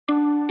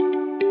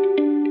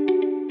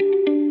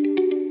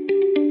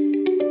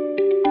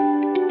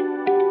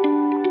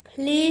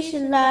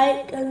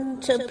like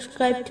and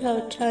subscribe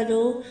to our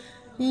channel.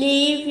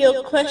 Leave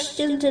your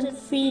questions and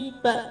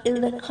feedback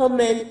in the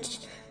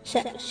comments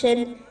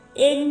section.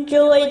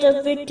 Enjoy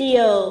the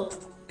video.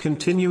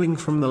 Continuing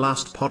from the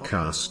last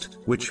podcast,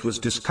 which was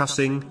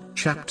discussing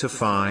chapter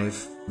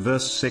 5,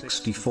 verse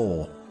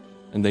 64.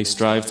 And they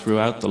strive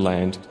throughout the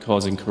land,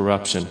 causing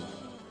corruption,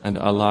 and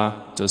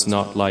Allah does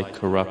not like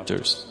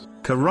corruptors.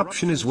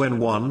 Corruption is when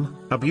one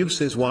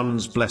abuses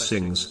one's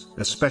blessings,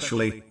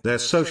 especially their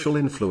social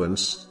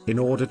influence, in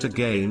order to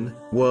gain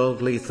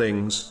worldly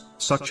things,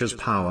 such as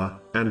power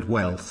and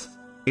wealth.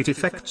 It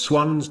affects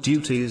one's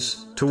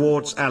duties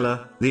towards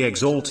Allah, the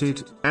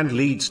Exalted, and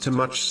leads to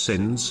much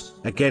sins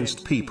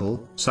against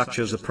people, such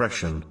as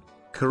oppression.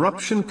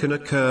 Corruption can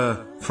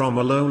occur from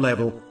a low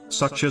level,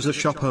 such as a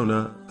shop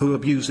owner who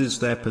abuses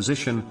their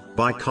position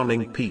by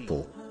conning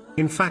people.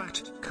 In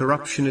fact,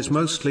 corruption is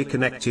mostly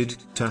connected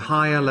to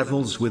higher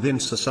levels within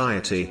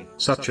society,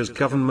 such as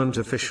government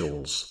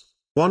officials.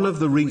 One of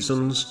the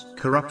reasons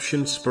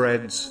corruption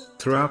spreads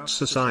throughout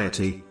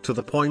society to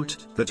the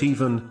point that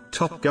even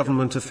top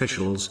government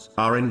officials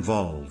are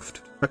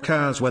involved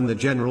occurs when the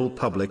general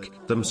public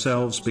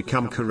themselves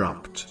become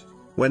corrupt.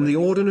 When the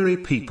ordinary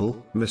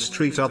people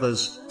mistreat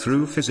others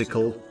through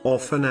physical or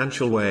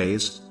financial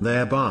ways,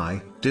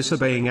 thereby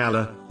disobeying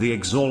Allah, the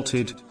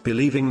Exalted,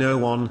 believing no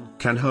one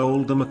can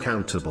hold them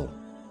accountable.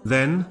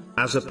 Then,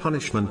 as a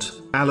punishment,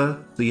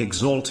 Allah, the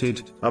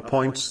Exalted,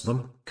 appoints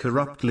them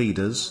corrupt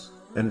leaders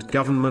and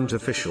government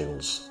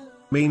officials.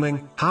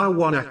 Meaning, how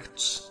one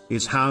acts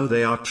is how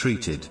they are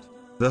treated.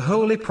 The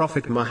Holy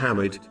Prophet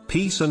Muhammad,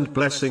 peace and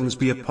blessings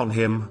be upon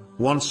him,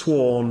 once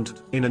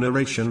warned, in a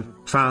narration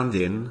found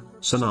in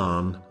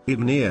Sunan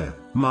Ibn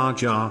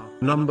Majah,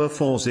 number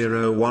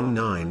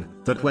 4019,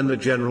 that when the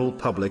general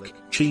public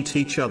cheat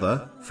each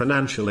other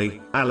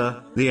financially,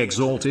 Allah, the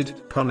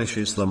Exalted,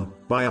 punishes them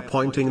by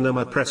appointing them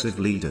oppressive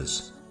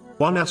leaders.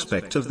 One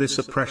aspect of this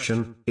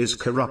oppression is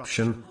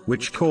corruption,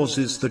 which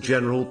causes the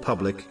general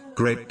public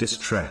great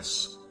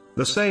distress.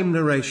 The same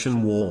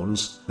narration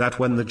warns that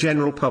when the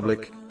general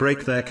public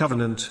break their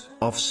covenant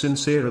of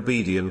sincere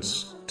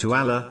obedience to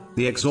Allah,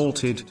 the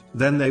Exalted,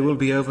 then they will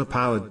be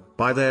overpowered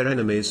by their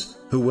enemies,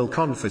 who will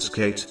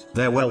confiscate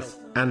their wealth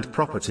and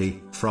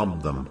property from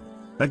them.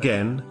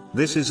 Again,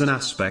 this is an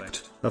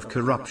aspect of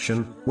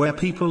corruption where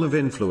people of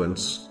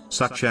influence,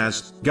 such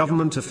as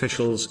government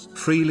officials,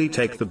 freely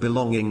take the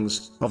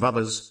belongings of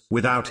others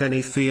without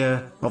any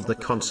fear of the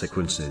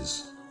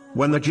consequences.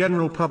 When the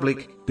general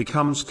public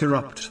becomes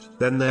corrupt,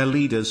 then their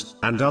leaders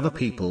and other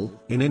people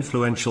in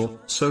influential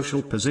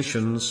social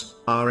positions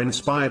are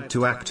inspired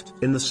to act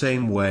in the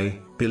same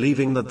way,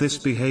 believing that this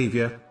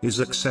behavior is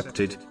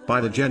accepted by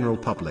the general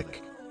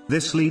public.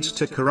 This leads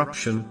to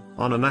corruption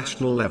on a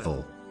national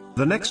level.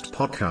 The next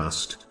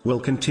podcast will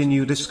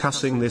continue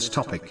discussing this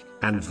topic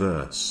and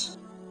verse.